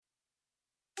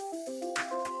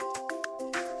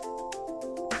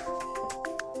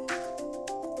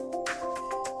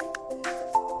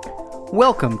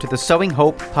Welcome to the Sowing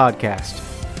Hope podcast.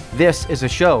 This is a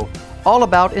show all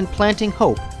about implanting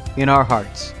hope in our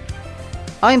hearts.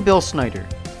 I'm Bill Snyder,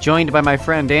 joined by my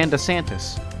friend Ann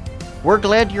DeSantis. We're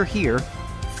glad you're here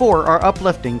for our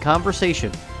uplifting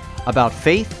conversation about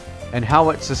faith and how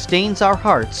it sustains our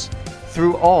hearts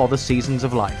through all the seasons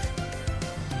of life.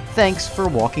 Thanks for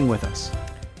walking with us.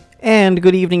 And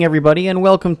good evening, everybody, and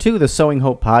welcome to the Sowing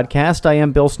Hope podcast. I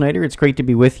am Bill Snyder. It's great to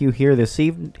be with you here this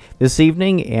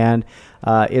evening, and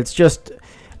it's just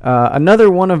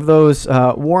another one of those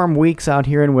warm weeks out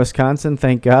here in Wisconsin.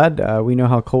 Thank God. We know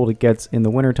how cold it gets in the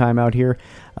wintertime out here,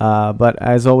 but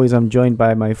as always, I'm joined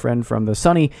by my friend from the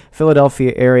sunny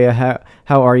Philadelphia area.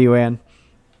 How are you, Ann?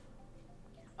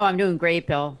 Oh, I'm doing great,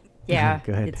 Bill. Yeah,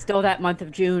 Good. It's still that month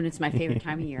of June. It's my favorite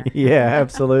time of year. Yeah,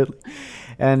 absolutely.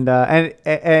 And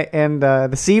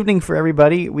this evening for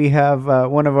everybody, we have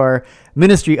one of our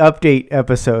ministry update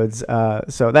episodes.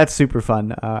 So that's super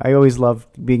fun. I always love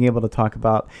being able to talk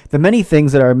about the many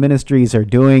things that our ministries are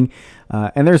doing.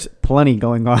 And there's plenty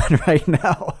going on right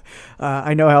now.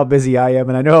 I know how busy I am,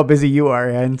 and I know how busy you are,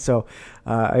 and so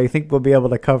I think we'll be able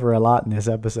to cover a lot in this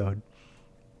episode.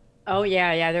 Oh,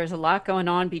 yeah. There's a lot going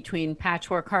on between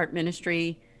Patchwork Heart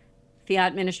Ministry,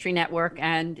 Fiat Ministry Network,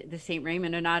 and the St.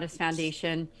 Raymond Donatus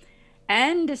Foundation,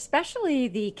 and especially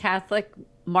the Catholic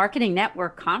Marketing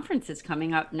Network conference is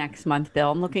coming up next month,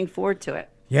 Bill. I'm looking forward to it.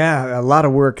 Yeah, a lot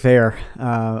of work there.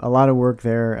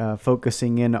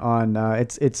 Focusing in on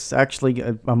it's actually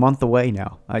a month away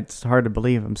now. It's hard to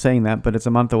believe I'm saying that, but it's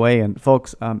a month away. And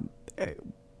folks,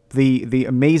 the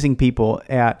amazing people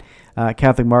at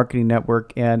Catholic Marketing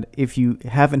Network, and if you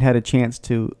haven't had a chance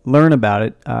to learn about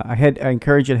it, I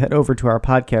encourage you to head over to our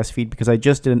podcast feed, because I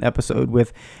just did an episode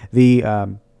with the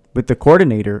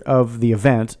coordinator of the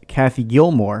event, Kathy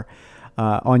Gilmore,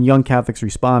 on Young Catholics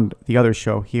Respond, the other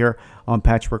show here on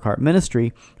Patchwork Heart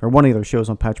Ministry, or one of the other shows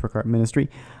on Patchwork Heart Ministry.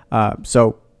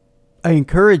 So I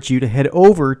encourage you to head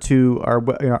over to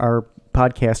our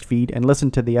podcast feed and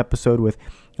listen to the episode with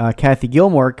Kathy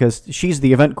Gilmore, because she's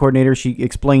the event coordinator. She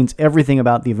explains everything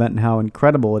about the event and how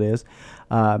incredible it is.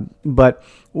 But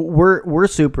we're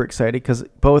super excited because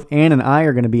both Ann and I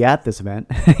are going to be at this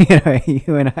event.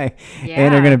 You and I,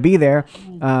 Ann, are going to be there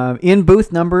in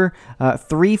booth number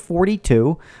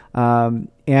 342.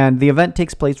 And the event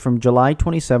takes place from July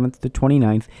 27th to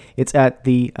 29th. It's at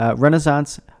the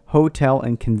Renaissance Hotel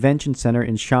and Convention Center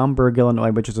in Schaumburg,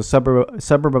 Illinois, which is a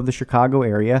suburb of the Chicago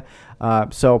area.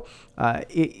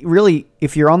 It really,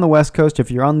 if you're on the West Coast, if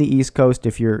you're on the East Coast,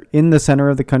 if you're in the center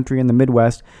of the country in the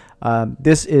Midwest,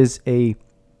 this is a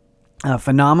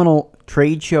phenomenal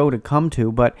trade show to come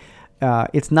to. But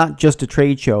it's not just a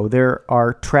trade show. There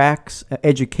are tracks,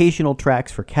 educational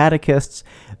tracks for catechists.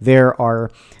 There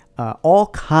are all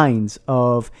kinds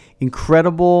of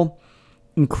incredible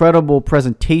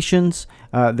presentations.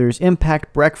 There's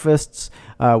impact breakfasts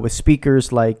with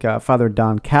speakers like Father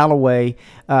Don Calloway.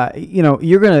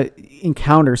 You're going to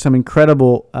encounter some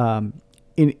incredible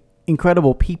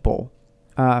people,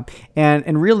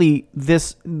 and really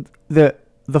the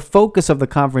focus of the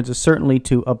conference is certainly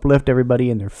to uplift everybody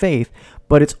in their faith,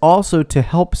 but it's also to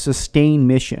help sustain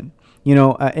mission.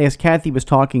 As Kathy was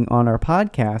talking on our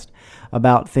podcast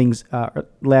about things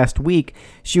last week,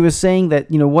 she was saying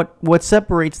that, what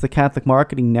separates the Catholic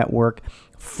Marketing Network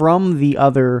from the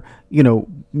other,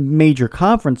 major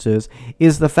conferences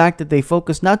is the fact that they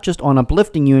focus not just on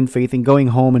uplifting you in faith and going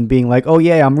home and being like, oh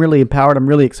yeah, I'm really empowered, I'm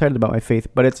really excited about my faith,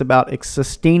 but it's about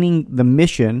sustaining the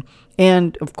mission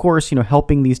and, of course,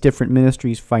 helping these different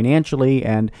ministries financially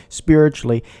and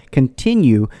spiritually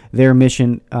continue their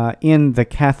mission in the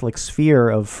Catholic sphere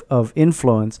of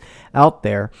influence out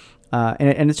there.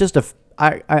 And it's just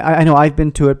I know I've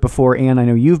been to it before, and I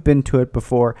know you've been to it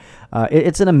before.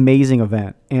 It's an amazing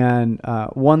event, and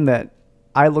one that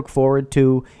I look forward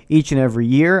to each and every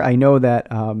year. I know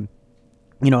that,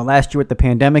 last year with the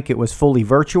pandemic, it was fully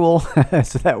virtual,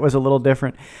 so that was a little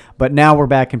different. But now we're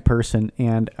back in person,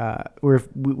 and we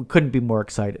couldn't be more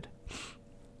excited.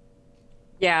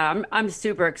 Yeah, I'm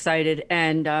super excited,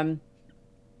 and I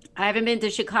haven't been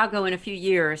to Chicago in a few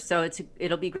years, so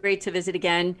it'll be great to visit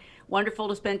again. Wonderful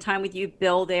to spend time with you,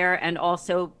 Bill, there, and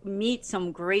also meet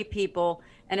some great people.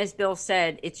 And as Bill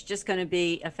said, it's just going to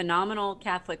be a phenomenal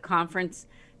Catholic conference.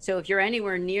 So if you're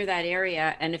anywhere near that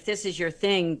area, and if this is your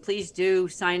thing, please do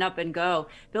sign up and go.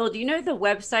 Bill, do you know the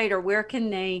website, or where can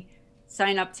they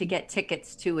sign up to get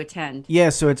tickets to attend? Yeah,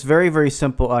 so it's very, very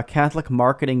simple.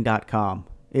 CatholicMarketing.com.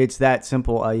 It's that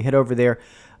simple. You head over there.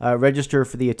 Register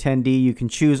for the attendee. You can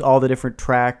choose all the different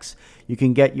tracks. You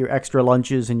can get your extra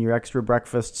lunches and your extra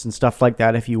breakfasts and stuff like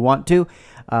that if you want to.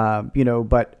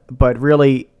 But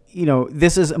really,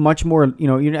 this is much more,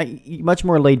 you're not, much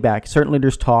more laid back. Certainly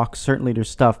there's talks, certainly there's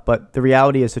stuff, but the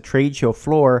reality is the trade show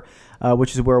floor,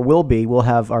 which is where we'll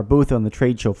have our booth on the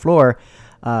trade show floor.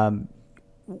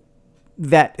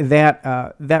 That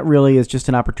really is just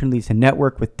an opportunity to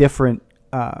network with different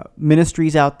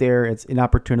ministries out there. It's an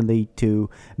opportunity to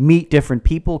meet different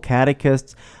people,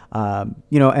 catechists, and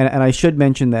I should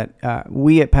mention that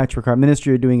we at Patchwork Heart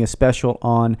Ministry are doing a special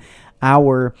on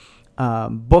our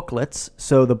booklets.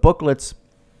 So the booklets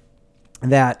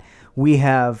that we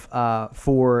have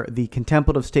for the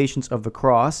Contemplative Stations of the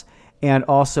Cross, and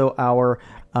also our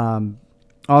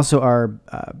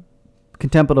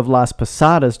Contemplative Las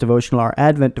Posadas devotional, our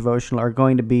Advent devotional, are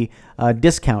going to be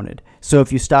discounted. So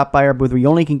if you stop by our booth, we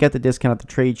only can get the discount at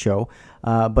the trade show.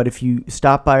 But if you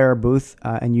stop by our booth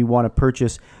and you want to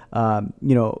purchase, a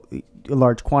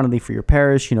large quantity for your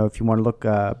parish, if you want to look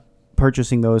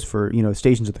purchasing those for,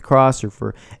 Stations of the Cross or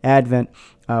for Advent,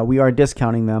 we are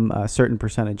discounting them a certain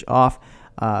percentage off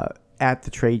at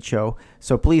the trade show.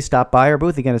 So please stop by our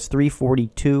booth. Again, it's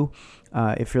 342.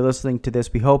 If you're listening to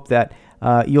this, we hope that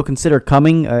you'll consider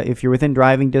coming if you're within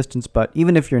driving distance. But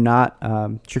even if you're not,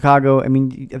 Chicago, I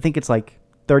think it's like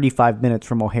 35 minutes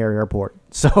from O'Hare Airport.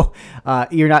 So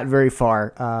you're not very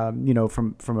far,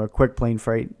 from a quick plane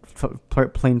freight and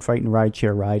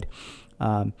rideshare ride.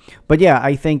 But yeah,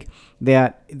 I think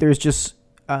that there's just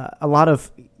a lot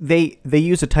of, they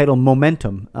use the title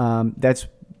Momentum. That's,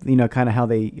 kind of how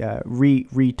they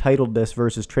retitled this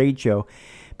versus trade show,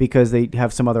 because they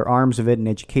have some other arms of it and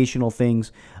educational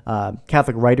things.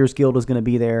 Catholic Writers Guild is going to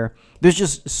be there. There's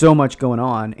just so much going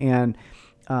on. And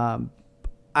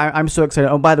I'm so excited.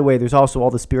 Oh, by the way, there's also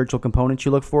all the spiritual components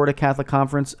you look for at a Catholic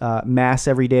conference. Mass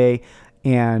every day,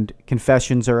 and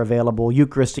confessions are available.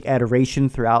 Eucharistic adoration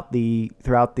throughout the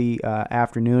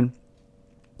afternoon.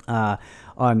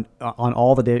 On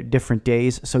all the different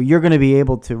days. So you're going to be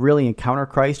able to really encounter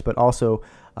Christ, but also,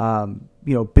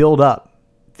 build up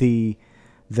the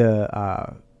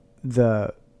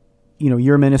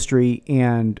your ministry.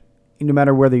 And no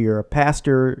matter whether you're a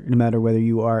pastor, no matter whether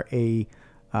you are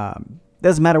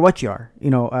doesn't matter what you are,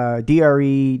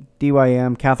 DRE,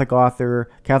 DYM, Catholic author,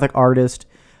 Catholic artist,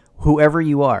 whoever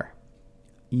you are,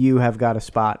 you have got a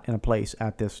spot and a place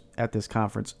at this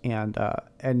conference, and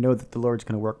know that the Lord's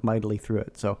going to work mightily through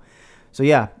it. So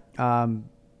yeah, I'm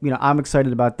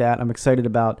excited about that. I'm excited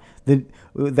about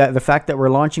the fact that we're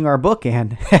launching our book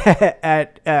at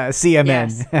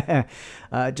CMN.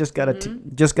 Yes. Just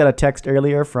got a text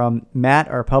earlier from Matt,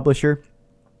 our publisher,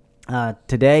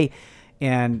 today,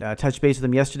 and touched base with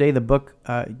him yesterday. The book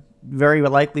very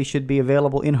likely should be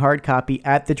available in hard copy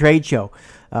at the trade show.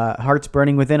 Hearts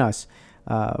Burning Within Us.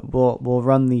 We'll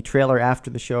run the trailer after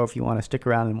the show if you want to stick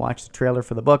around and watch the trailer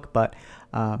for the book. But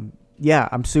yeah,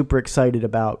 I'm super excited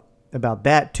about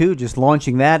that too. Just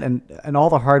launching that and all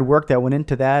the hard work that went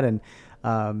into that, and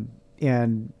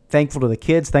thankful to the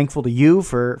kids, thankful to you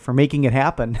for making it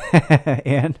happen.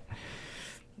 And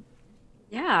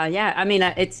yeah. I mean,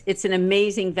 it's an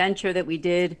amazing venture that we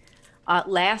did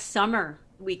last summer.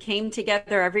 We came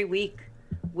together every week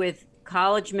with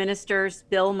college ministers,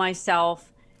 Bill,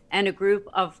 myself, and a group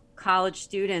of college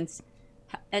students,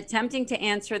 attempting to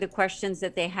answer the questions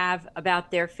that they have about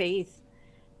their faith.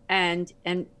 And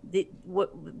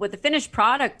what the finished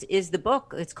product is the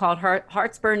book. It's called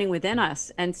Hearts Burning Within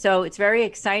Us. And so it's very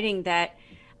exciting that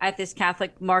at this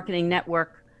Catholic Marketing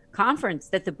Network conference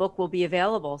that the book will be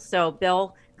available. So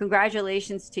Bill,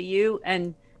 congratulations to you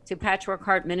and to Patchwork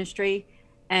Heart Ministry.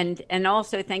 And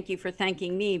also thank you for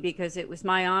thanking me, because it was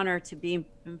my honor to be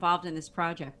involved in this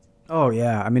project. Oh,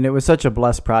 yeah. I mean, it was such a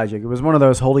blessed project. It was one of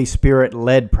those Holy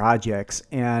Spirit-led projects.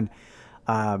 And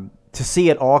to see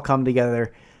it all come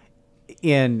together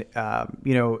in a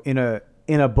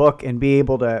book and be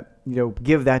able to,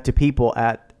 give that to people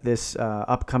at this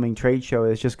upcoming trade show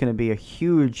is just going to be a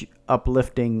huge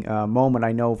uplifting moment,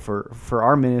 I know, for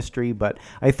our ministry, but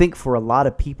I think for a lot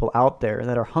of people out there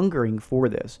that are hungering for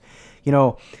this.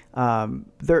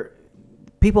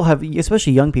 People have,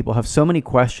 especially young people, have so many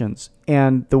questions,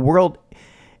 and the world,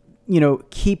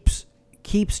 keeps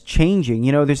changing.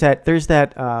 There's that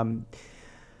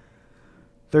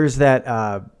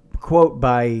quote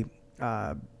by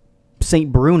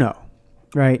Saint Bruno,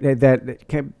 right?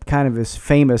 That kind of is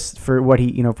famous for what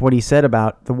he said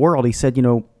about the world. He said,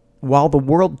 while the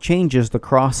world changes, the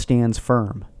cross stands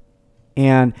firm,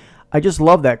 and I just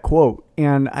love that quote,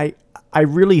 and I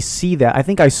really see that. I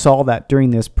think I saw that during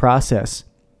this process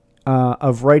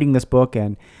of writing this book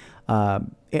and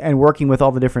working with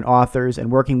all the different authors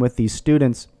and working with these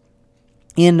students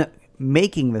in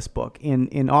making this book, in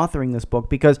authoring this book.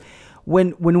 Because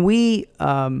when we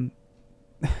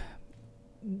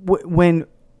when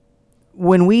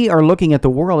we are looking at the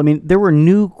world, I mean, there were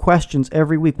new questions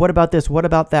every week. What about this? What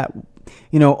about that?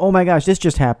 Oh my gosh, this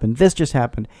just happened. This just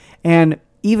happened. And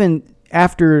even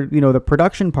after, the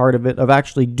production part of it, of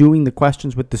actually doing the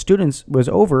questions with the students was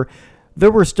over,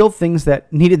 there were still things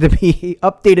that needed to be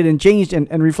updated and changed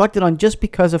and reflected on, just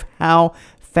because of how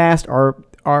fast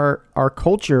our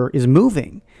culture is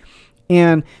moving.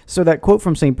 And so that quote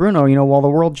from St. Bruno, while the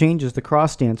world changes, the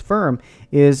cross stands firm,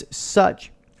 is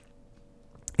such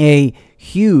a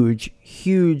huge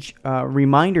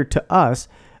reminder to us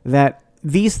that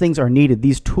these things are needed.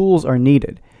 These tools are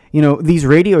needed. These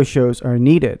radio shows are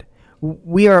needed.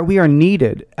 We are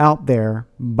needed out there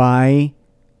by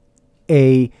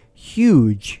a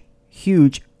huge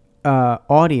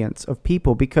audience of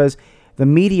people, because the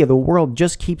media, the world,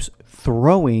 just keeps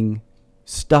throwing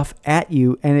stuff at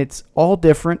you, and it's all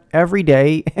different every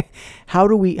day. How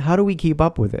do we keep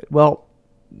up with it? Well,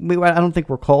 I don't think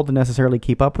we're called to necessarily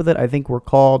keep up with it. I think we're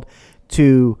called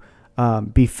to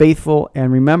be faithful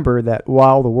and remember that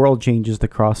while the world changes, the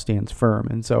cross stands firm.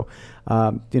 And so,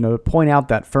 to point out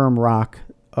that firm rock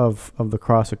of the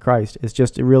cross of Christ is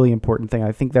just a really important thing.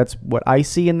 I think that's what I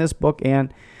see in this book,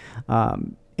 and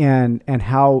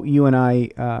how you and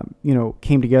I,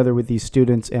 came together with these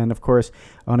students. And of course,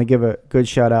 I want to give a good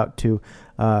shout out to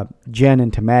Jen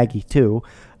and to Maggie too,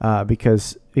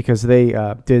 because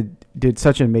they did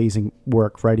such an amazing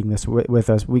work writing this with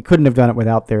us. We couldn't have done it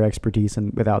without their expertise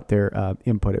and without their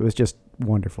input. It was just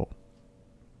wonderful.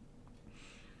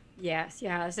 Yes,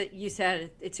 as you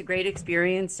said, it's a great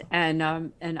experience, and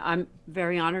I'm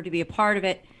very honored to be a part of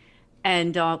it.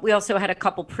 And we also had a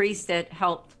couple priests that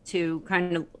helped to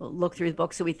kind of look through the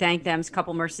book, so we thank them. It's a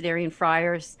couple Mercedarian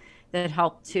friars that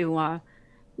helped to,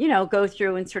 go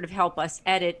through and sort of help us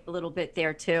edit a little bit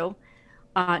there too.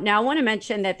 Now, I want to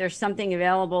mention that there's something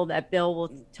available that Bill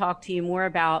will talk to you more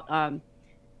about,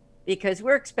 because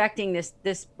we're expecting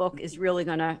this book is really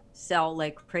going to sell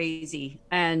like crazy,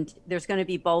 and there's going to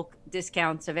be bulk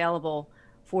discounts available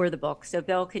for the book. So,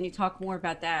 Bill, can you talk more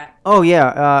about that? Oh,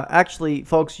 yeah. Actually,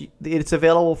 folks, it's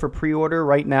available for pre-order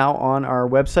right now on our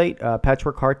website,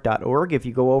 patchworkheart.org. If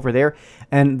you go over there,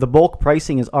 and the bulk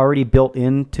pricing is already built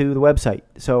into the website.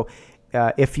 So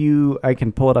I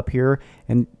can pull it up here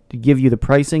and give you the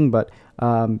pricing, but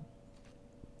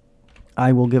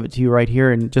I will give it to you right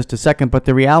here in just a second. But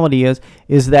the reality is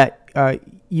that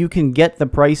you can get the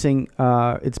pricing.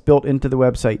 It's built into the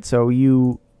website. So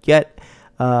you get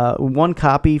one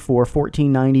copy for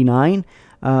 $14.99.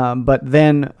 But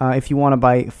then if you want to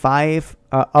buy five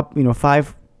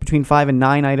between 5 and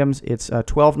 9 items, it's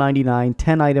 $12.99.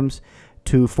 10 items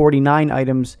to 49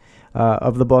 items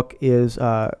of the book is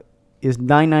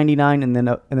 $9.99, and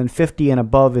then 50 and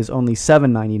above is only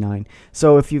 $7.99.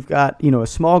 So if you've got a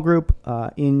small group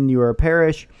in your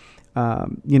parish,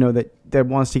 that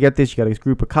wants to get this, you got a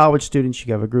group of college students,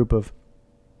 you have a group of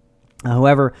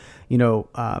whoever,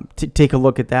 take a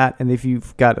look at that. And if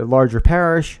you've got a larger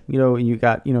parish, and you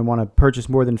got want to purchase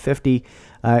more than 50,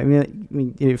 I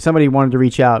mean, if somebody wanted to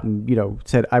reach out and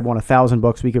said I want 1,000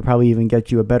 books, we could probably even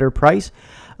get you a better price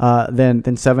than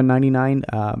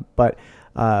 $7.99. But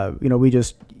we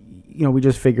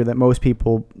just figure that most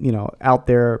people, out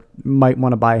there might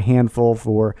want to buy a handful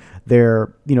for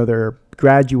their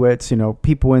graduates,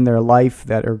 people in their life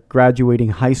that are graduating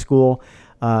high school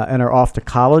and are off to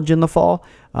college in the fall.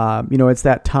 It's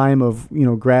that time of,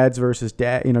 grads versus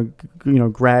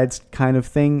grads kind of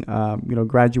thing,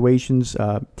 graduations,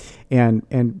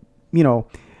 and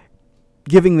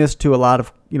giving this to a lot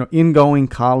of, ingoing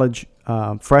college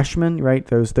freshmen, right?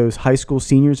 Those high school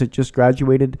seniors that just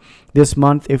graduated this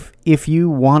month. If you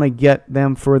want to get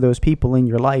them for those people in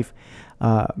your life,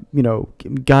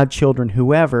 godchildren,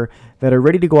 whoever, that are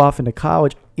ready to go off into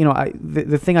college.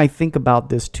 The thing I think about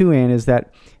this too, Ann, is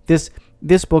that this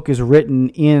book is written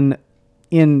in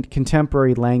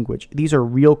contemporary language. These are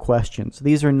real questions.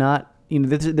 These are not,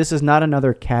 this is not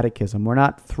another catechism. We're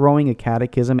not throwing a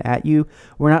catechism at you.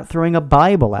 We're not throwing a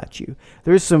Bible at you.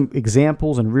 There's some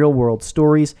examples and real world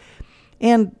stories,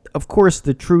 and of course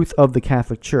the truth of the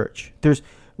Catholic Church. There's,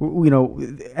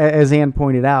 as Ann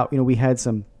pointed out, we had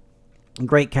some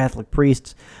great Catholic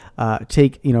priests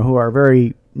who are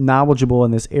very knowledgeable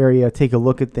in this area, take a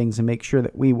look at things and make sure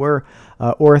that we were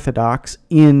orthodox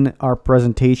in our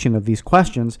presentation of these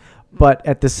questions. But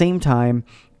at the same time,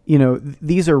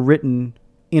 these are written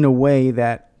in a way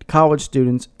that college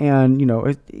students and,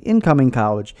 incoming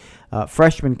college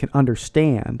freshmen can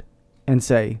understand and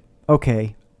say,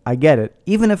 okay, I get it.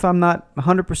 Even if I'm not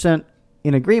 100%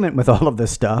 in agreement with all of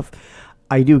this stuff,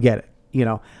 I do get it,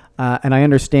 and I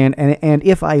understand. And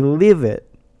if I live it,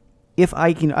 if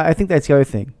I can, I think that's the other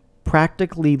thing.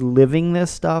 Practically living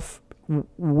this stuff,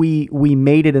 we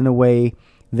made it in a way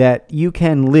that you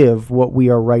can live what we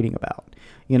are writing about,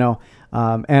 you know.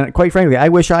 And quite frankly, I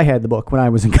wish I had the book when I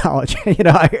was in college. You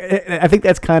know, I think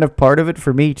that's kind of part of it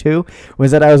for me too,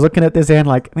 was that I was looking at this and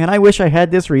like, man, I wish I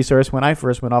had this resource when I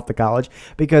first went off to college,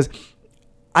 because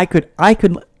I could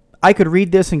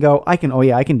read this and go, I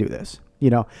can do this, you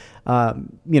know,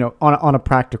 on a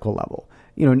practical level.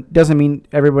 You know, it doesn't mean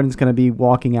everyone's going to be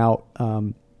walking out,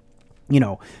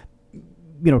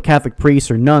 Catholic priests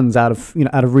or nuns out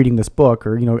of reading this book,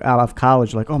 or, out of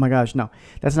college, like, oh my gosh, no,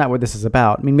 that's not what this is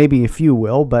about. I mean, maybe a few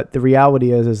will, but the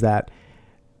reality is that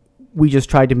we just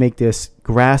tried to make this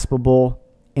graspable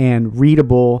and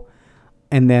readable,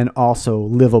 and then also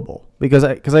livable. Because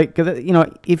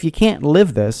if you can't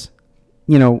live this,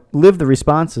 live the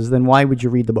responses, then why would you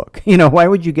read the book? Why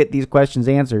would you get these questions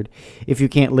answered if you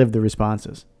can't live the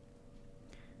responses?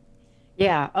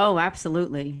 Yeah. Oh,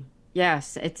 absolutely.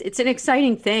 Yes, it's an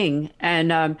exciting thing.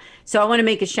 And so I want to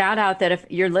make a shout out that if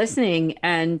you're listening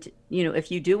and,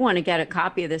 if you do want to get a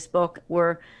copy of this book,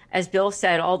 or as Bill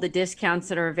said, all the discounts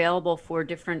that are available for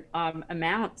different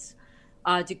amounts,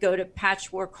 to go to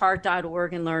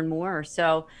patchworkheart.org and learn more.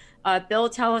 So, Bill,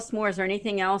 tell us more. Is there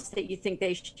anything else that you think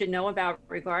they should know about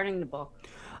regarding the book?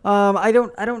 I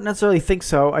don't necessarily think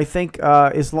so. I think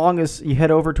as long as you head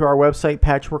over to our website,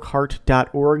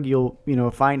 patchworkheart.org,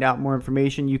 you'll find out more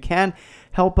information. You can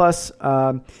help us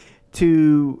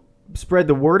to spread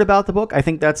the word about the book. I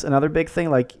think that's another big thing.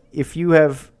 Like, if you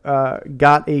have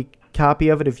got a copy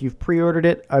of it, if you've pre-ordered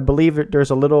it, I believe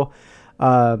there's a little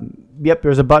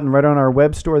there's a button right on our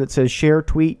web store that says share,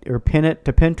 tweet, or pin it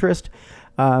to Pinterest.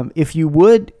 If you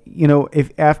would,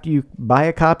 if after you buy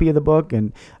a copy of the book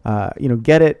and,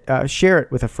 get it, share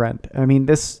it with a friend. I mean,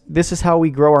 this is how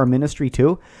we grow our ministry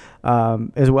too,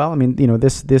 as well. I mean,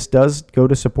 this does go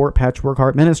to support Patchwork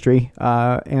Heart Ministry.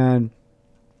 And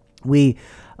we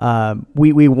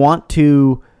want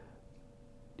to,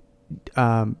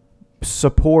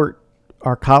 support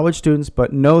our college students,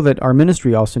 but know that our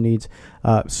ministry also needs,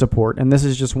 support. And this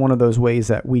is just one of those ways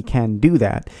that we can do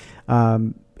that.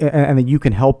 And that you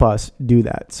can help us do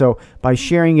that. So by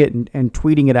sharing it and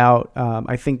tweeting it out,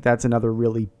 I think that's another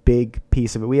really big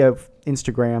piece of it. We have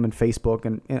Instagram and Facebook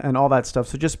and all that stuff.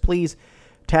 So just please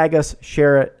tag us,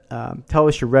 share it, tell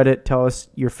us you read it, tell us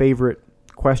your favorite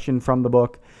question from the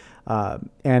book,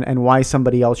 and why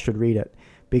somebody else should read it.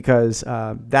 Because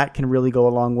that can really go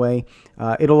a long way.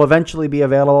 It'll eventually be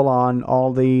available on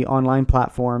all the online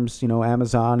platforms,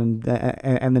 Amazon and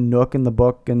the Nook and the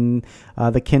Book and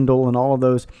the Kindle and all of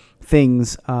those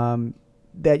things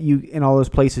that in all those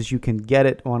places you can get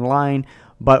it online.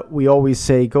 But we always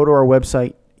say, go to our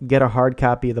website, get a hard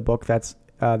copy of the book. That's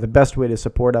the best way to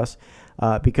support us,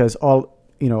 because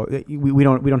we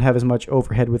don't have as much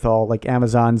overhead with all like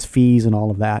Amazon's fees and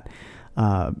all of that.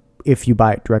 If you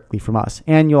buy it directly from us.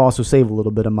 And you'll also save a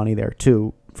little bit of money there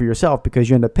too for yourself, because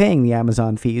you end up paying the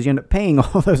Amazon fees, you end up paying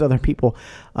all those other people,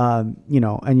 and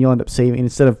you'll end up saving,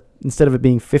 instead of it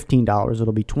being $15,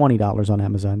 it'll be $20 on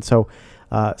Amazon. So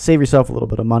save yourself a little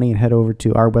bit of money and head over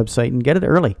to our website and get it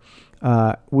early.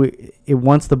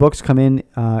 Once the books come in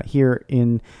here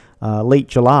in late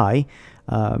July,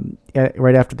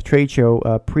 right after the trade show,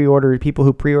 people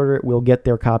who pre-order it will get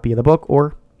their copy of the book.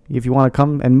 Or if you want to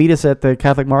come and meet us at the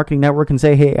Catholic Marketing Network and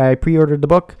say, hey, I pre-ordered the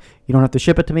book, you don't have to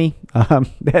ship it to me,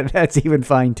 that's even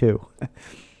fine too.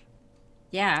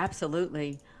 Yeah,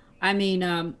 absolutely. I mean,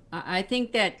 I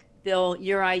think that, Bill,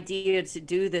 your idea to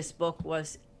do this book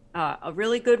was a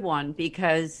really good one,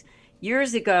 because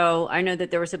years ago, I know that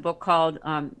there was a book called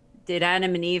Did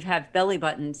Adam and Eve Have Belly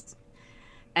Buttons?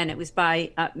 And it was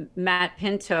by Matt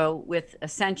Pinto with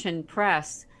Ascension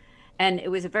Press. And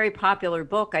it was a very popular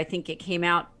book. I think it came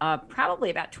out probably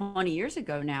about 20 years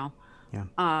ago now.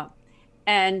 Yeah.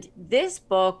 And this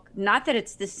book, not that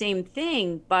it's the same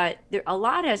thing, but a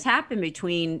lot has happened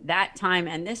between that time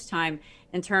and this time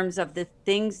in terms of the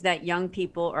things that young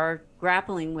people are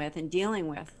grappling with and dealing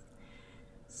with.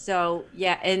 So,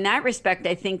 yeah, in that respect,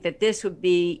 I think that this would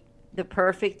be the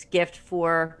perfect gift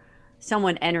for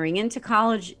someone entering into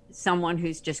college, someone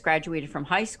who's just graduated from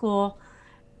high school,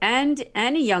 and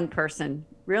a young person,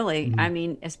 really. Mm-hmm. I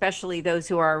mean, especially those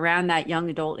who are around that young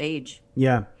adult age.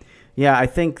 Yeah. Yeah, I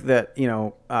think that,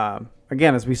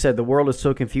 again, as we said, the world is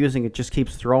so confusing. It just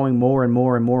keeps throwing more and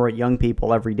more and more at young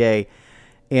people every day.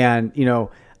 And,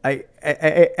 I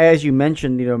as you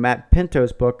mentioned, Matt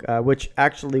Pinto's book, which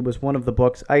actually was one of the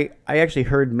books. I actually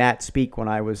heard Matt speak when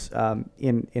I was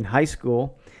in high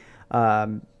school.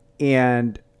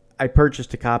 And I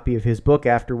purchased a copy of his book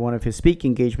after one of his speaking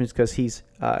engagements because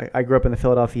I grew up in the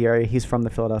Philadelphia area. He's from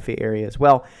the Philadelphia area as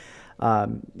well.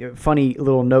 Funny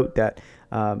little note that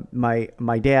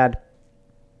my dad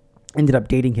ended up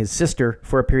dating his sister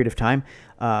for a period of time,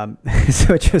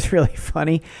 so it's just really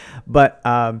funny. But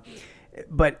I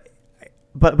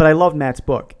love Matt's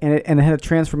book, and it had a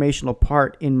transformational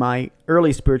part in my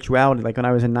early spirituality, like when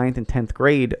I was in 9th and 10th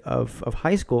grade of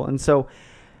high school. And so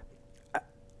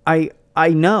I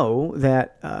know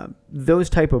that those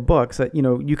type of books that,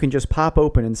 you can just pop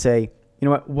open and say,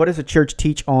 what does the church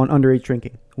teach on underage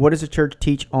drinking? What does the church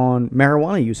teach on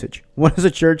marijuana usage? What does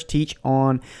the church teach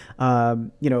on,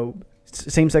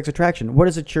 same-sex attraction? What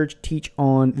does the church teach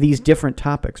on these different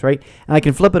topics, right? And I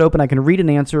can flip it open. I can read an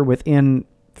answer within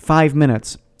 5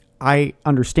 minutes. I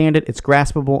understand it. It's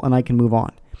graspable, and I can move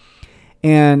on.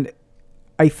 And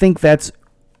I think that's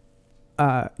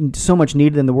so much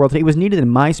needed in the world today. It was needed in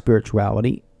my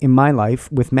spirituality, in my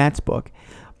life, with Matt's book.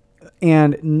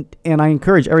 And I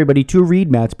encourage everybody to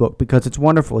read Matt's book because it's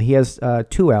wonderful. He has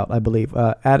 2 out, I believe.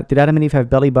 Did Adam and Eve have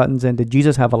belly buttons, and did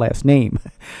Jesus have a last name?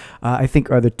 I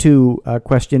think are the 2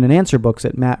 question and answer books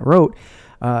that Matt wrote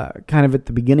kind of at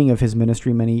the beginning of his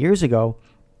ministry many years ago.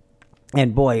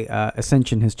 And boy,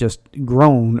 Ascension has just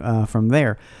grown from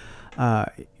there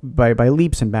by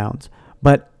leaps and bounds.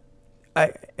 But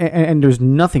and there's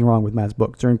nothing wrong with Matt's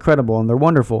books. They're incredible and they're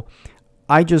wonderful.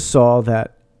 I just saw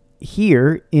that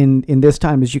here in this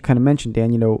time, as you kind of mentioned,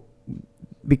 Dan,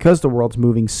 because the world's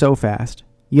moving so fast,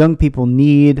 young people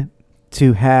need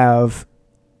to have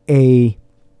a,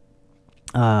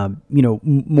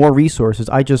 more resources.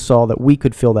 I just saw that we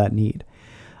could fill that need.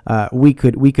 We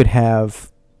could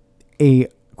have a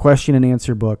question and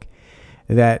answer book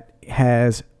that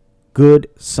has good,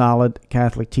 solid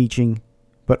Catholic teaching,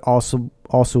 but also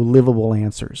livable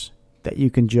answers that you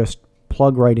can just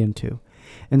plug right into.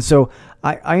 And so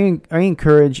I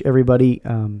encourage everybody,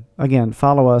 again,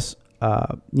 follow us,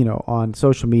 on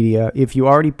social media. If you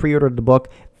already pre-ordered the book,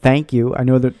 thank you. I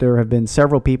know that there have been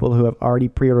several people who have already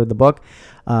pre-ordered the book.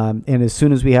 And as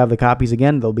soon as we have the copies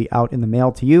again, they'll be out in the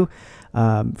mail to you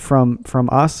from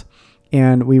us.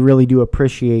 And we really do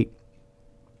appreciate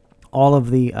all of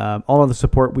the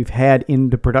support we've had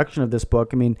in the production of this book.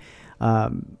 I mean,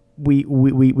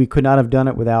 we could not have done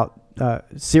it without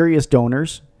serious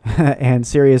donors and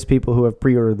serious people who have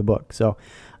pre-ordered the book. So,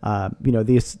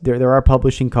 there are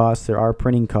publishing costs, there are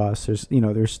printing costs,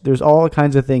 there's all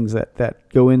kinds of things that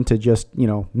go into just,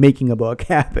 making a book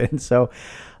happen. So,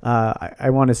 I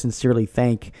want to sincerely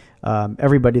thank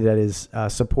everybody that has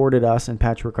supported us in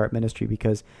Patchwork Heart Ministry,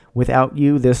 because without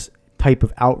you, this type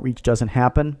of outreach doesn't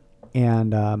happen.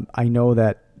 And I know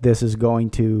that this is going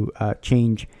to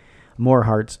change more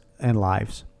hearts and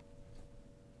lives.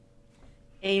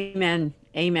 Amen.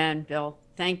 Amen, Bill.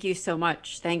 Thank you so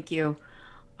much. Thank you.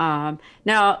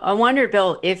 Now, I wonder,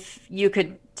 Bill, if you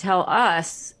could tell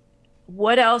us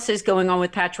what else is going on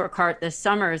with Patchwork Heart this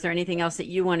summer. Is there anything else that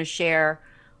you want to share?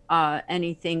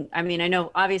 Anything? I mean, I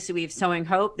know obviously we have Sowing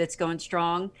Hope that's going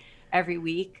strong every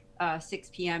week, 6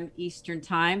 p.m. Eastern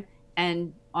time,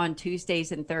 and on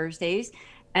Tuesdays and Thursdays.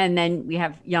 And then we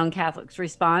have Young Catholics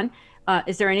Respond.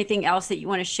 Is there anything else that you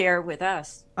want to share with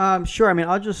us? Sure. I mean,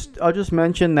 I'll just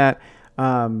mention that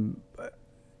I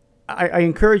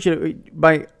encourage you.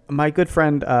 My good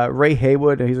friend Ray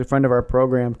Haywood, he's a friend of our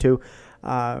program too,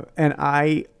 and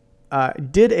I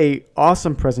did a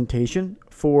awesome presentation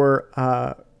for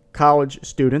college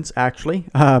students. Actually,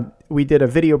 we did a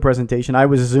video presentation. I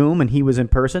was Zoom and he was in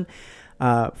person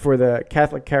for the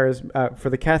Catholic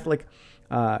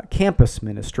campus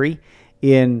ministry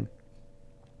in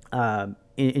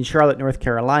Charlotte, North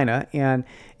Carolina, and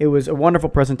it was a wonderful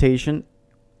presentation.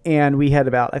 And we had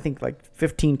about, I think, like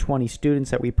 15, 20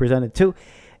 students that we presented to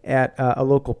at a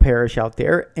local parish out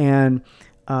there. And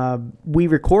we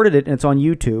recorded it, and it's on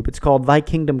YouTube. It's called Thy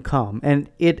Kingdom Come.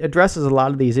 And it addresses a lot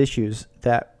of these issues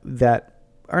that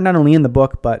are not only in the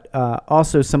book, but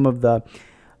also some of the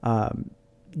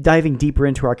diving deeper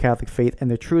into our Catholic faith and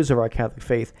the truths of our Catholic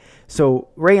faith. So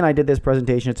Ray and I did this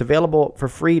presentation. It's available for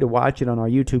free to watch it on our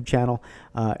YouTube channel.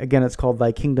 Again, it's called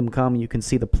Thy Kingdom Come. You can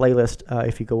see the playlist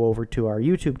if you go over to our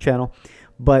YouTube channel.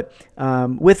 But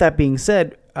with that being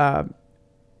said,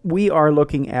 we are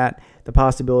looking at the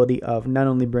possibility of not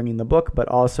only bringing the book, but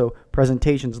also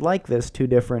presentations like this to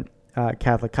different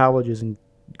Catholic colleges and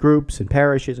groups and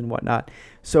parishes and whatnot.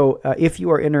 So if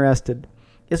you are interested,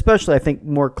 especially I think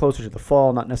more closer to the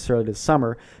fall, not necessarily to the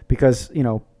summer, because,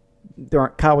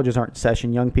 colleges aren't in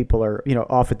session. Young people are,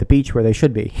 off at the beach where they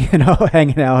should be,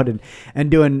 hanging out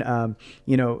and doing,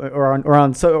 or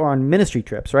on ministry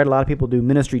trips, right? A lot of people do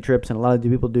ministry trips, and a lot of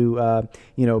people do,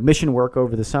 mission work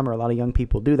over the summer. A lot of young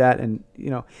people do that, and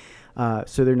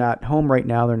so they're not home right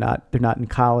now. They're not in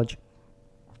college.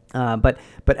 But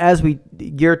as we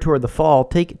gear toward the fall,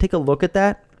 take a look at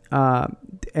that.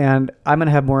 And I'm going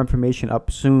to have more information up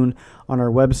soon on our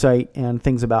website and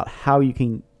things about how you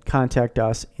can contact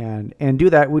us and do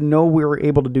that. We know we were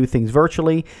able to do things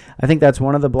virtually. I think that's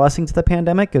one of the blessings of the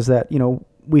pandemic, is that,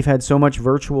 we've had so much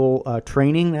virtual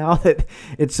training now that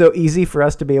it's so easy for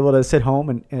us to be able to sit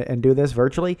home and do this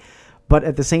virtually. But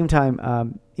at the same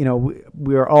time,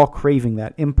 we are all craving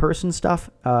that in-person stuff.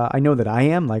 I know that I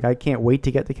am. Like, I can't wait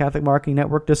to get to Catholic Marketing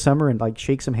Network this summer and like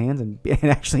shake some hands and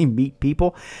actually meet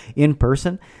people in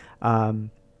person.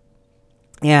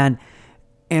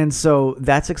 And so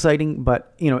that's exciting.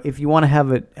 But if you want to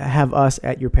have us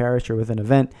at your parish or with an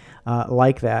event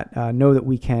like that, know that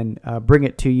we can bring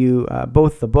it to you,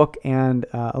 both the book and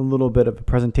a little bit of a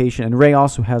presentation. And Ray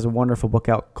also has a wonderful book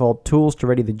out called Tools to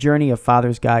Ready the Journey: A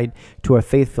Father's Guide to a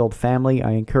Faith-Filled Family.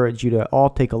 I encourage you to all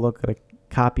take a look at a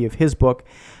copy of his book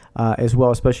as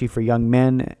well, especially for young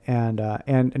men,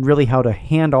 and really how to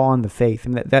hand on the faith.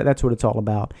 And that's what it's all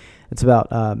about. It's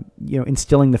about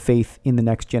instilling the faith in the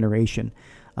next generation.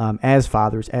 As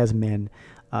fathers, as men,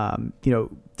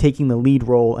 taking the lead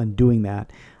role and doing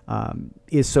that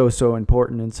is so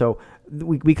important. And so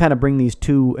we kind of bring these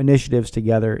two initiatives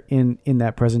together in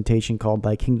that presentation called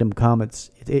Thy Kingdom Come.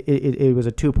 It was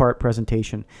a 2-part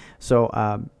presentation. So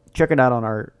check it out on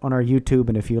our YouTube.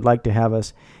 And if you'd like to have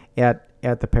us at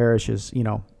the parishes,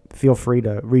 feel free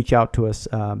to reach out to us,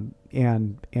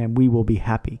 and we will be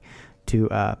happy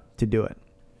to do it.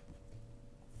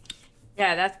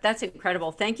 Yeah, that's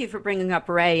incredible. Thank you for bringing up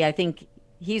Ray. I think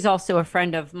he's also a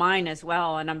friend of mine as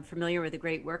well, and I'm familiar with the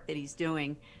great work that he's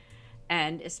doing,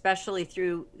 and especially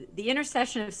through the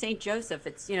intercession of St. Joseph.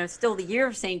 It's, still the year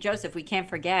of St. Joseph. We can't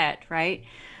forget, right?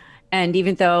 And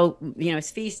even though, his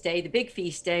feast day, the big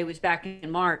feast day, was back in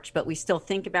March, but we still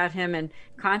think about him and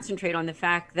concentrate on the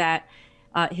fact that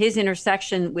his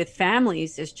intersection with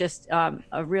families is just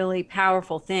a really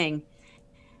powerful thing.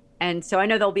 And so I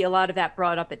know there'll be a lot of that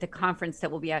brought up at the conference that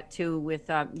we'll be at too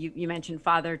with, you mentioned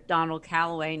Father Donald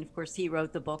Calloway, and of course he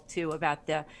wrote the book too about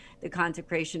the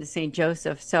consecration to St.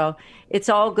 Joseph. So it's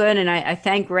all good, and I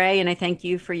thank Ray and I thank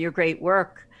you for your great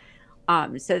work.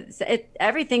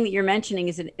 Everything that you're mentioning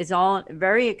is all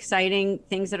very exciting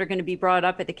things that are going to be brought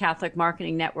up at the Catholic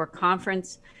Marketing Network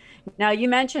conference. Now, you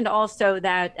mentioned also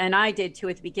that, and I did too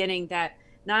at the beginning, that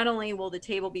not only will the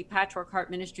table be Patchwork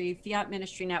Heart Ministry, Fiat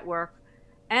Ministry Network,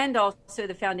 and also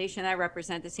the foundation that I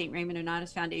represent, the St. Raymond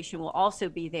Nonnatus Foundation, will also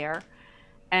be there.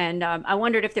 And I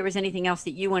wondered if there was anything else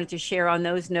that you wanted to share on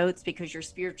those notes, because your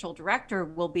spiritual director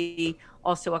will be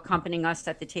also accompanying us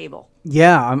at the table.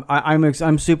 Yeah,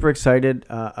 I'm super excited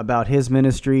about his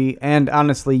ministry, and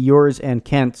honestly, yours and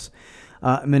Kent's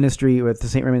ministry with the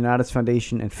St. Raymond Nonnatus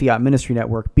Foundation and Fiat Ministry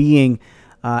Network being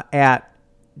at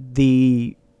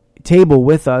the table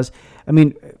with us. I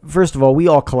mean, first of all, we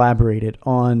all collaborated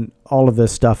on all of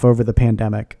this stuff over the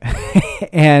pandemic.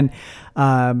 And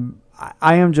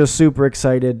I am just super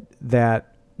excited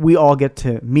that we all get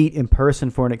to meet in person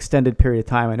for an extended period of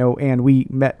time. I know, Anne, we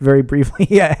met very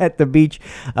briefly at the beach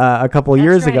a couple of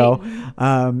years ago.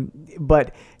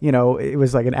 But, it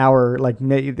was like an hour, like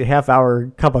maybe a half hour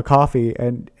cup of coffee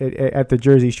and at the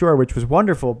Jersey Shore, which was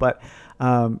wonderful. But,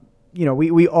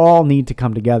 we all need to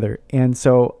come together. And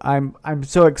so I'm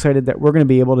so excited that we're going to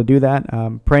be able to do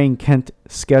that. Praying Kent's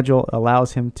schedule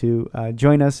allows him to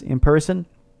join us in person.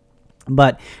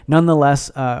 But nonetheless,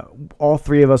 all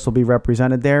three of us will be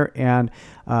represented there. And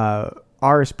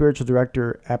our spiritual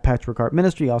director at Patchwork Heart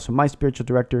Ministry, also my spiritual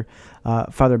director,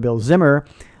 Father Bill Zimmer,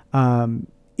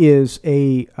 is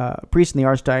a priest in the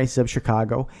Archdiocese of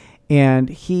Chicago. And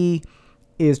he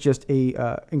is just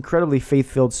a incredibly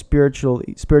faith-filled,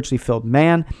 spiritually filled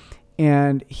man.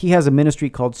 And he has a ministry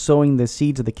called Sowing the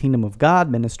Seeds of the Kingdom of God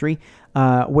ministry,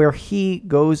 where he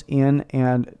goes in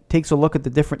and takes a look at the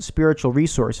different spiritual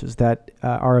resources that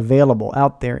are available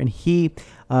out there. And he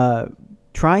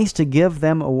tries to give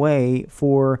them away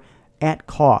at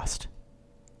cost.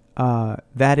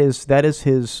 That is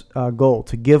his goal,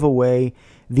 to give away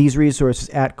these resources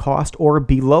at cost or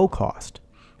below cost.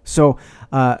 So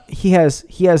he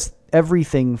has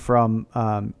everything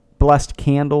from blessed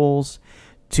candles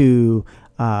to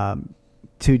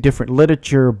different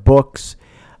literature, books.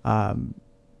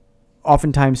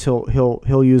 Oftentimes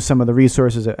he'll use some of the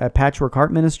resources at Patchwork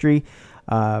Heart Ministry.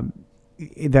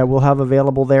 that we'll have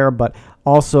available there, but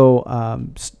also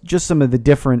just some of the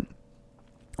different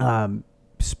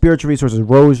spiritual resources,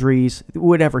 rosaries,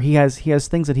 whatever. He has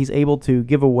things that he's able to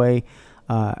give away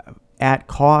at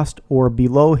cost or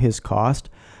below his cost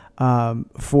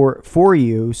for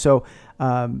you. So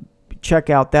check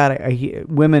out that.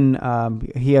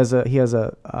 He has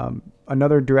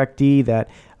another directee that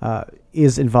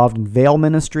is involved in veil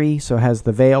ministry, so has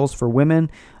the veils for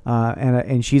women,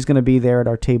 and she's going to be there at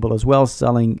our table as well,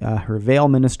 selling her veil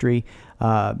ministry,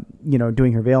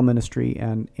 doing her veil ministry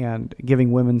and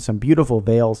giving women some beautiful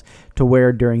veils to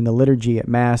wear during the liturgy at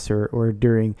Mass or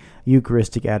during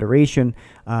Eucharistic adoration.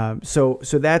 So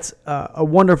that's a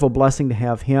wonderful blessing to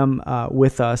have him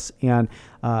with us, and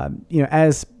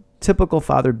as typical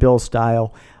Father Bill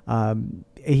style.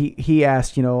 He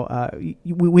asked,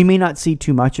 we may not see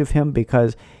too much of him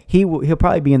because he'll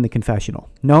probably be in the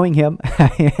confessional. Knowing him,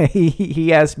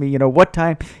 he asked me, what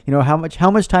time, how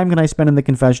much time can I spend in the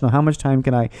confessional? How much time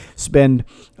can I spend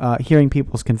hearing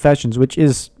people's confessions, which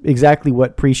is exactly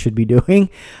what priests should be doing.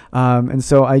 And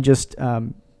so I just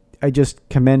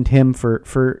commend him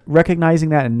for recognizing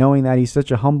that and knowing that he's such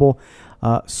a humble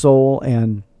soul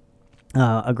and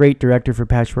a great director for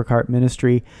Patchwork Heart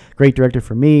Ministry, great director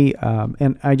for me,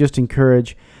 and I just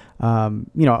encourage,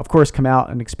 of course, come out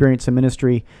and experience the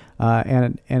ministry,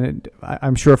 and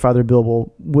I'm sure Father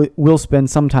Bill will spend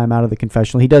some time out of the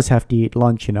confessional. He does have to eat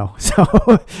lunch,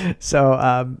 so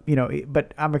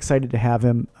but I'm excited to have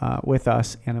him with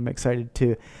us, and I'm excited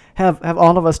to have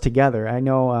all of us together. I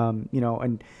know,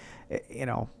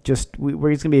 it's going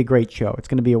to be a great show. It's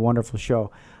going to be a wonderful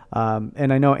show,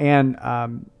 and I know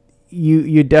Anne.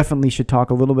 You definitely should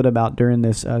talk a little bit about during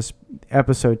this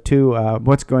episode too,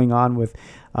 what's going on with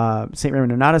St.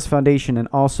 Raymond Nonatus Foundation and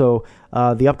also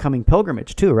the upcoming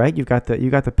pilgrimage too, right? You've got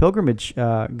the pilgrimage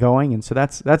going, and so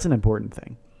that's an important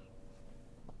thing.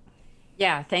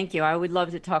 Yeah, thank you. I would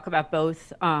love to talk about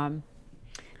both.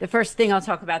 The first thing I'll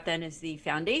talk about then is the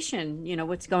foundation.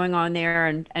 What's going on there,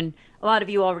 and a lot of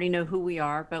you already know who we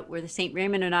are, but we're the St.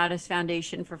 Raymond Nonatus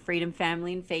Foundation for Freedom,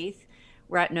 Family, and Faith.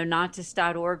 We're at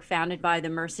nonatus.org, founded by the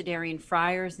Mercedarian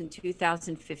Friars in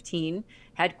 2015,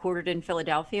 headquartered in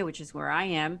Philadelphia, which is where I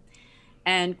am.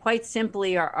 And quite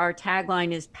simply, our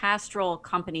tagline is pastoral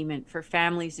accompaniment for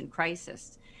families in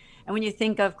crisis. And when you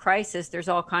think of crisis, there's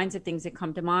all kinds of things that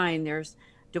come to mind. There's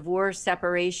divorce,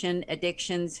 separation,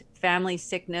 addictions, family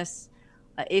sickness,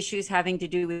 issues having to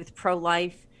do with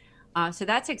pro-life. So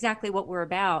that's exactly what we're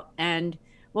about. And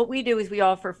what we do is we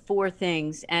offer 4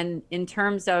 things. And in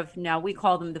terms of, now we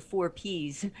call them the 4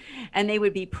 Ps, and they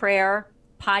would be prayer,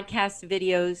 podcast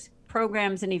videos,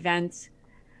 programs and events,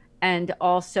 and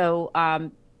also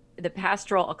the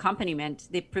pastoral accompaniment,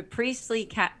 the priestly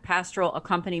pastoral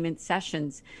accompaniment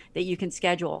sessions that you can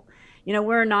schedule.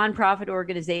 We're a nonprofit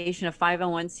organization, a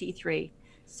 501c3.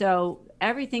 So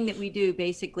everything that we do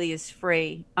basically is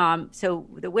free. So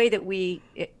the way that we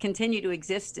continue to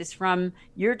exist is from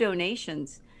your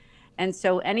donations. And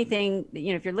so anything,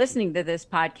 if you're listening to this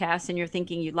podcast and you're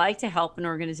thinking you'd like to help an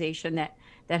organization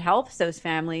that helps those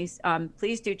families,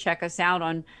 please do check us out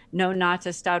on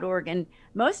nonatus.org. And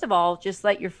most of all, just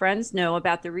let your friends know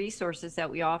about the resources that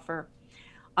we offer.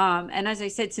 And as I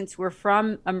said, since we're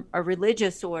from a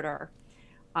religious order,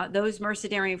 those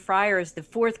Mercedarian friars, the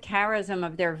 4th charism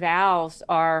of their vows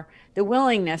are the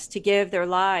willingness to give their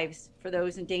lives for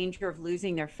those in danger of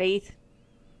losing their faith.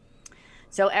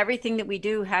 So everything that we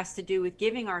do has to do with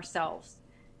giving ourselves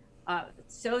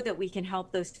so that we can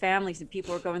help those families and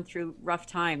people who are going through rough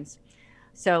times.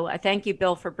 So I thank you,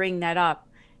 Bill, for bringing that up.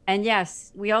 And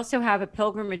yes, we also have a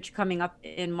pilgrimage coming up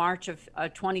in March of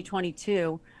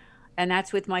 2022, and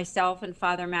that's with myself and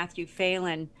Father Matthew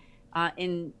Phelan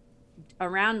in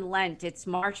around Lent. It's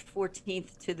March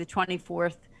 14th to the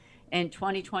 24th in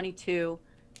 2022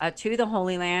 to the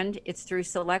Holy Land. It's through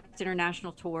select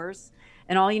international tours.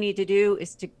 And all you need to do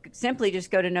is to simply just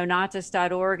go to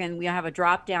nonatus.org, and we have a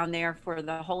drop down there for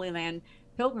the Holy Land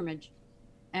pilgrimage.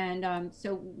 And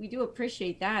so we do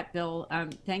appreciate that, Bill.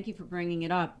 Thank you for bringing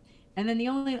it up. And then the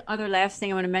only other last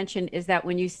thing I want to mention is that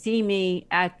when you see me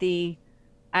at the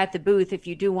booth, if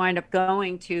you do wind up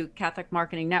going to Catholic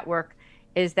Marketing Network,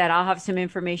 is that I'll have some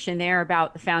information there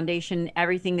about the foundation,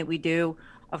 everything that we do,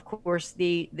 of course,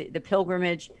 the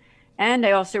pilgrimage. And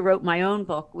I also wrote my own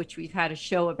book, which we've had a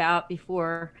show about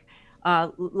before,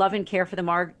 Love and Care for the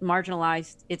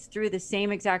Marginalized. It's through the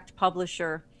same exact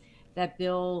publisher that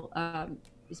Bill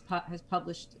has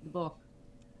published the book.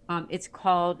 It's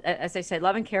called, as I said,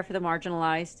 Love and Care for the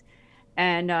Marginalized.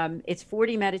 And it's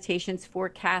 40 meditations for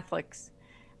Catholics,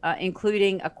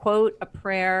 including a quote, a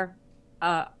prayer,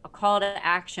 a call to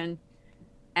action,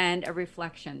 and a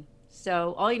reflection.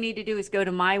 So all you need to do is go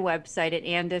to my website at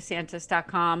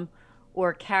andasantos.com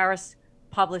or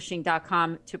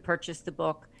carispublishing.com to purchase the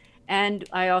book. And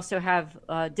I also have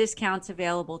discounts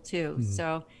available too.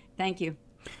 So thank you.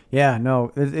 Yeah,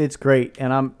 no, it's great,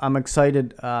 and I'm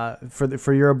excited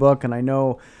for your book, and I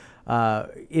know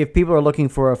if people are looking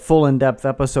for a full in-depth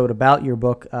episode about your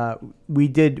book, we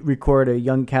did record a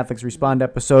Young Catholics Respond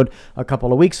episode a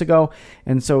couple of weeks ago,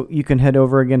 and so you can head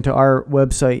over again to our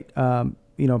website,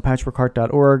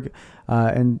 patchworkheart.org,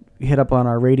 and hit up on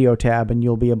our radio tab, and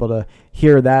you'll be able to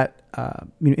hear that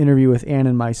interview with Ann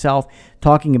and myself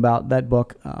talking about that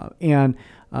book, and.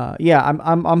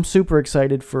 I'm super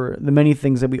excited for the many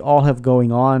things that we all have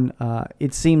going on.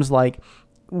 It seems like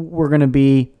we're going to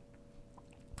be,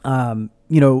 kind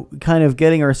of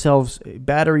getting ourselves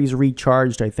batteries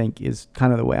recharged, I think is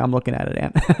kind of the way I'm looking at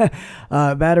it.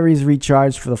 And batteries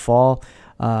recharged for the fall.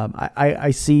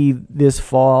 I see this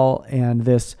fall and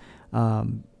this,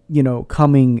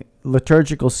 coming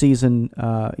liturgical season,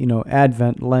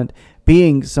 Advent, Lent,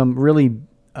 being some really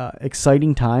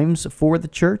exciting times for the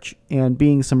church and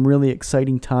being some really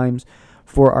exciting times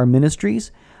for our ministries.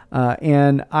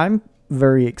 And I'm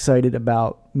very excited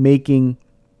about making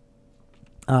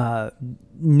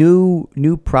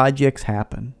new projects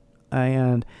happen.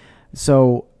 And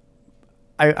so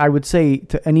I would say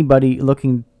to anybody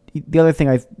looking, the other thing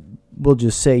I will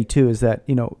just say too is that,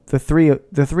 the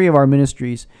three of our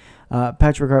ministries,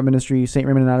 Patchwork Heart Ministry, St.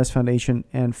 Raymond Nonnatus Foundation,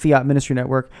 and Fiat Ministry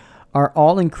Network, are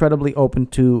all incredibly open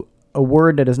to a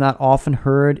word that is not often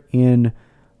heard in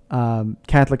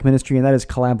Catholic ministry, and that is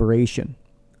collaboration.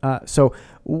 So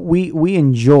we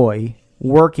enjoy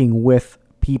working with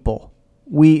people.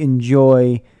 We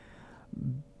enjoy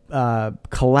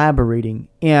collaborating,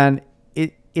 and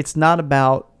it's not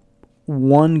about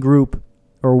one group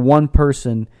or one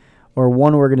person or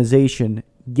one organization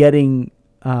getting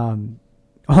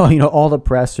all the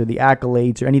press or the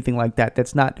accolades or anything like that.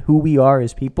 That's not who we are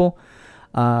as people,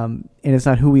 and it's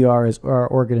not who we are as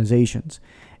our organizations.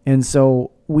 And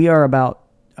so we are about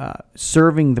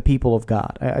serving the people of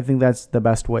God. I think that's the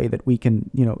best way that we can,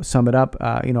 sum it up.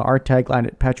 Our tagline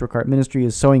at Patchwork Heart Ministry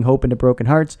is sowing hope into broken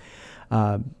hearts.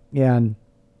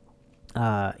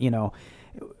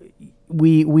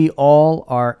 We all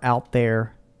are out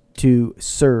there to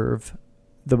serve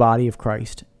the body of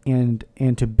Christ and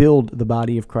to build the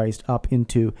body of Christ up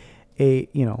into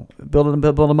build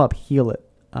them up, heal it,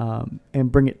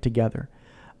 and bring it together.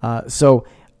 So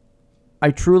I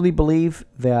truly believe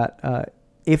that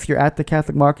if you're at the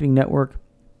Catholic Marketing Network,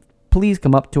 please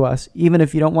come up to us, even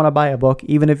if you don't want to buy a book,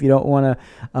 even if you don't want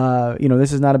to,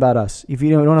 this is not about us. If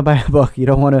you don't want to buy a book, you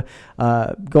don't want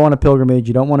to go on a pilgrimage,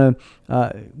 you don't want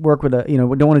to work with don't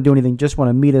want to do anything, just want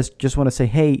to meet us, just want to say,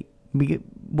 hey,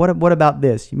 what about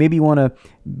this? Maybe you want to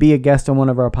be a guest on one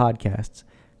of our podcasts.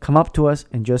 Come up to us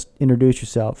and just introduce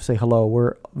yourself. Say hello.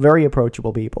 We're very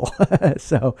approachable people.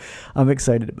 So I'm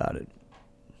excited about it.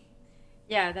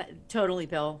 Yeah, totally,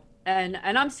 Bill. And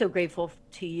I'm so grateful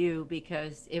to you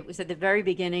because it was at the very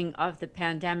beginning of the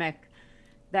pandemic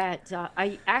that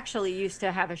I actually used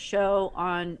to have a show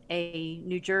on a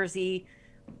New Jersey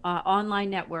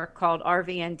online network called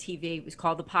RVN TV. It was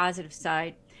called The Positive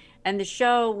Side. And the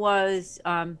show was,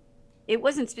 it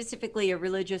wasn't specifically a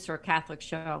religious or Catholic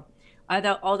show,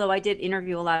 although I did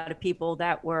interview a lot of people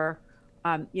that were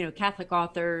Catholic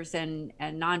authors and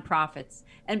nonprofits.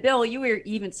 And Bill, you were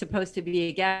even supposed to be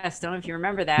a guest. I don't know if you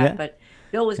remember that, yeah. But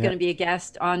Bill was going to be a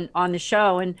guest on the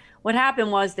show. And what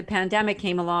happened was the pandemic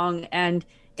came along and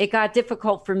it got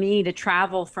difficult for me to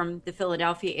travel from the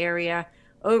Philadelphia area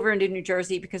over into New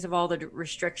Jersey because of all the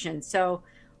restrictions. So,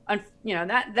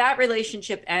 that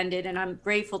relationship ended, and I'm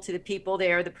grateful to the people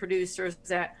there, the producers,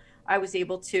 that I was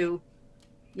able to,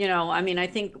 I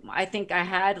think I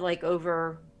had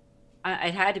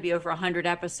it had to be over 100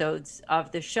 episodes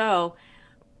of the show.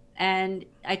 And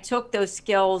I took those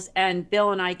skills, and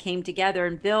Bill and I came together,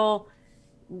 and Bill,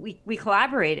 we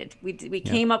collaborated. We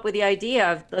came up with the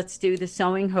idea of let's do the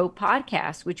Sowing Hope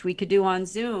podcast, which we could do on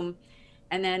Zoom.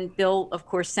 And then Bill, of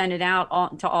course, sent it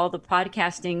out to all the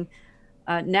podcasting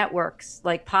networks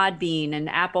like Podbean and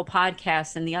Apple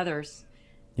Podcasts and the others.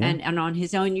 Yeah. And on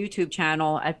his own YouTube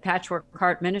channel at Patchwork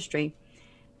Heart Ministry.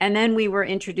 And then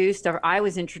I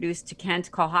was introduced to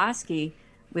Kent Kolhosky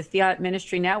with Fiat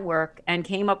Ministry Network and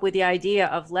came up with the idea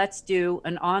of let's do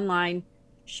an online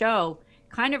show,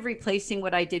 kind of replacing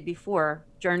what I did before,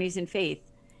 Journeys in Faith.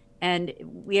 And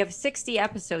we have 60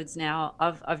 episodes now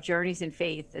of Journeys in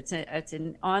Faith. It's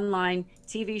an online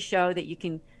TV show that you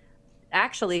can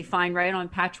actually find right on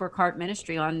Patchwork Heart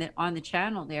Ministry on the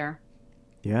channel there.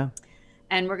 Yeah.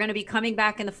 And we're going to be coming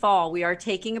back in the fall. We are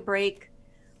taking a break,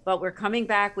 but we're coming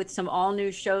back with some all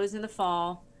new shows in the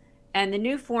fall. And the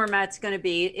new format's going to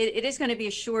be, it is going to be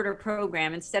a shorter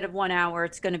program. Instead of 1 hour,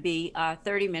 it's going to be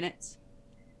 30 minutes.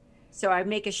 So I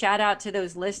make a shout out to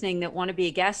those listening that want to be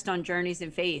a guest on Journeys in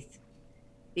Faith,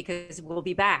 because we'll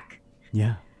be back.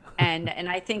 Yeah. and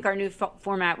I think our new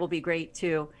format will be great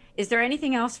too. Is there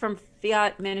anything else from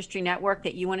Fiat Ministry Network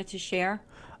that you wanted to share?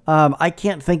 I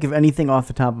can't think of anything off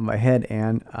the top of my head,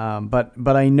 Ann,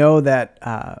 but I know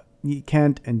that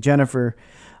Kent and Jennifer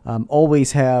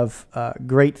always have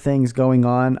great things going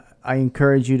on. I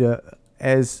encourage you to,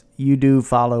 as you do,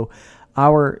 follow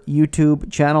our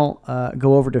YouTube channel.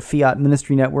 Go over to Fiat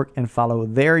Ministry Network and follow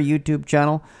their YouTube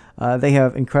channel. They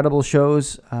have incredible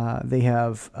shows. They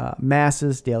have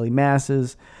masses, daily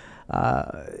masses.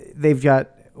 They've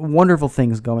got wonderful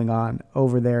things going on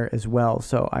over there as well.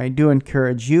 So I do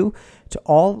encourage you to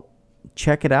all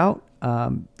check it out.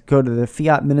 Go to the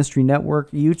Fiat Ministry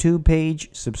Network YouTube page,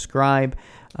 subscribe,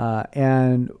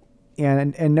 and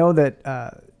know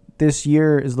that this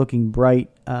year is looking bright.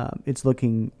 It's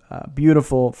looking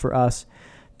beautiful for us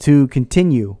to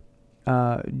continue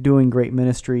doing great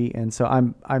ministry, and so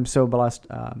I'm so blessed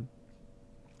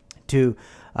to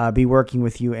be working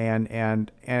with you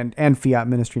and Fiat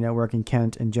Ministry Network and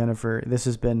Kent and Jennifer. This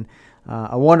has been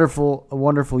a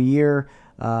wonderful year,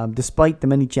 despite the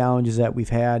many challenges that we've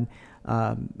had,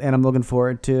 and I'm looking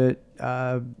forward to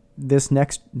this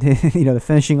next, the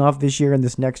finishing off this year and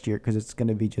this next year, because it's going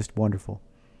to be just wonderful.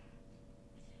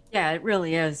 Yeah, it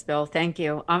really is, Bill. Thank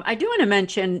you. I do want to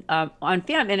mention on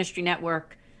Fiat Ministry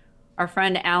Network, our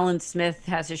friend Alan Smith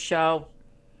has a show.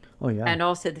 Oh, yeah. And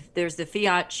also there's the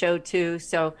Fiat show too.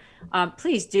 So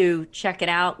please do check it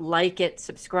out, like it,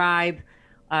 subscribe,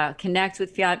 connect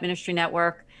with Fiat Ministry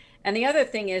Network. And the other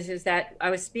thing is that I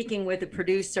was speaking with a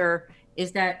producer,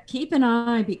 is that keep an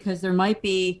eye, because there might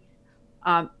be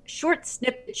short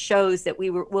snippet shows that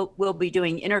we'll be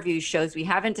doing interview shows. We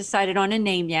haven't decided on a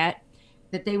name yet,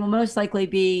 that they will most likely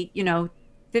be,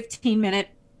 15-minute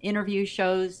interview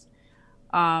shows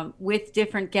with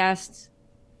different guests.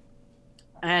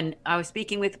 And I was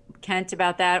speaking with Kent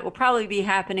about that. It will probably be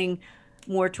happening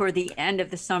more toward the end of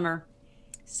the summer.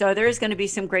 So there's going to be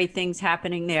some great things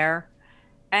happening there.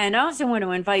 And I also want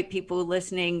to invite people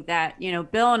listening that,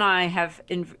 Bill and I have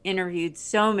interviewed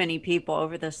so many people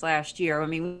over this last year. I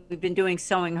mean, we've been doing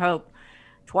Sowing Hope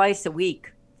twice a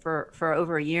week for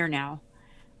over a year now.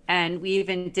 And we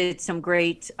even did some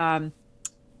great,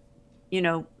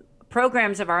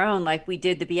 programs of our own, like we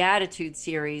did the Beatitude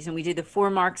series, and we did the 4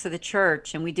 Marks of the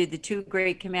Church, and we did the 2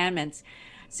 Great Commandments.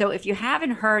 So if you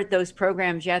haven't heard those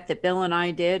programs yet that Bill and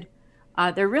I did,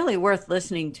 they're really worth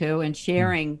listening to and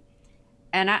sharing.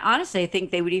 And I honestly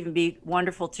think they would even be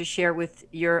wonderful to share with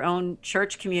your own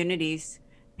church communities,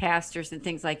 pastors and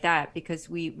things like that, because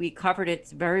we covered it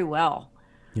very well,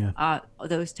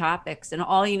 those topics. And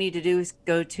all you need to do is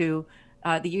go to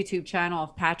the YouTube channel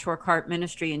of Patchwork Heart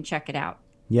Ministry and check it out.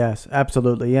 Yes,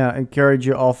 absolutely. Yeah, I encourage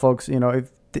you all, folks.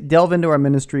 Delve into our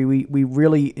ministry. We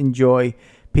really enjoy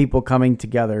people coming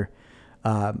together,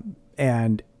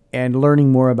 and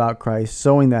learning more about Christ,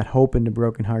 sowing that hope into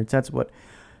broken hearts. That's what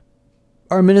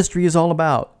our ministry is all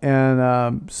about.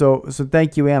 And so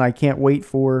thank you, Ann. I can't wait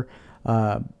for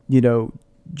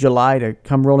July to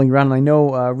come rolling around. And I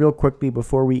know real quickly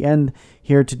before we end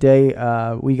here today,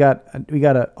 we got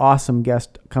an awesome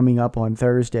guest coming up on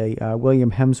Thursday,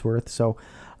 William Hemsworth. So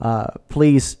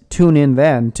please tune in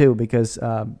then too, because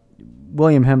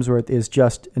William Hemsworth is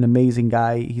just an amazing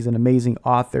guy. He's an amazing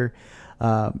author,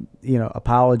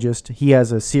 apologist. He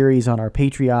has a series on our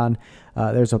Patreon.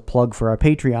 There's a plug for our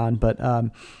Patreon, but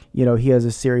he has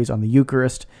a series on the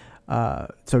Eucharist.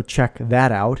 So check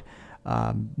that out.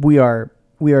 We are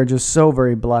just so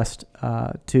very blessed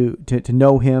to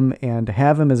know him, and to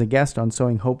have him as a guest on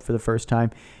Sowing Hope for the first time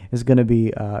is going to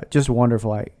be just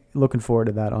wonderful. I'm looking forward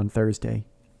to that on Thursday.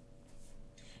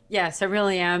 Yes, I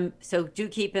really am. So do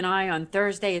keep an eye on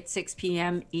Thursday at 6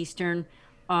 p.m. Eastern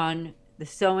on the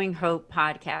Sowing Hope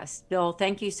podcast. Bill,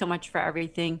 thank you so much for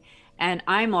everything. And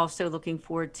I'm also looking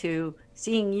forward to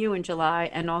seeing you in July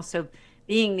and also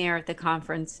being there at the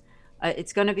conference.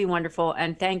 It's going to be wonderful.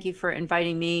 And thank you for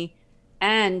inviting me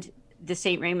and the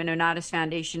St. Raymond Nonnatus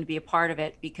Foundation to be a part of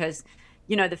it, because,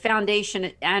 the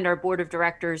foundation and our board of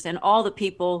directors and all the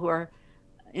people who are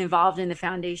involved in the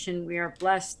foundation, we are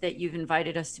blessed that you've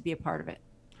invited us to be a part of it.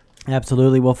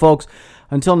 Absolutely. Well, folks,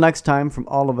 until next time, from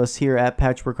all of us here at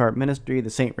Patchwork Heart Ministry, the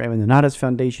St. Raymond Nonnatus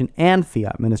Foundation, and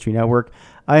Fiat Ministry Network,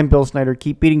 I am Bill Snyder.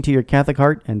 Keep beating to your Catholic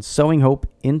heart and sowing hope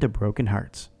into broken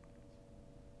hearts.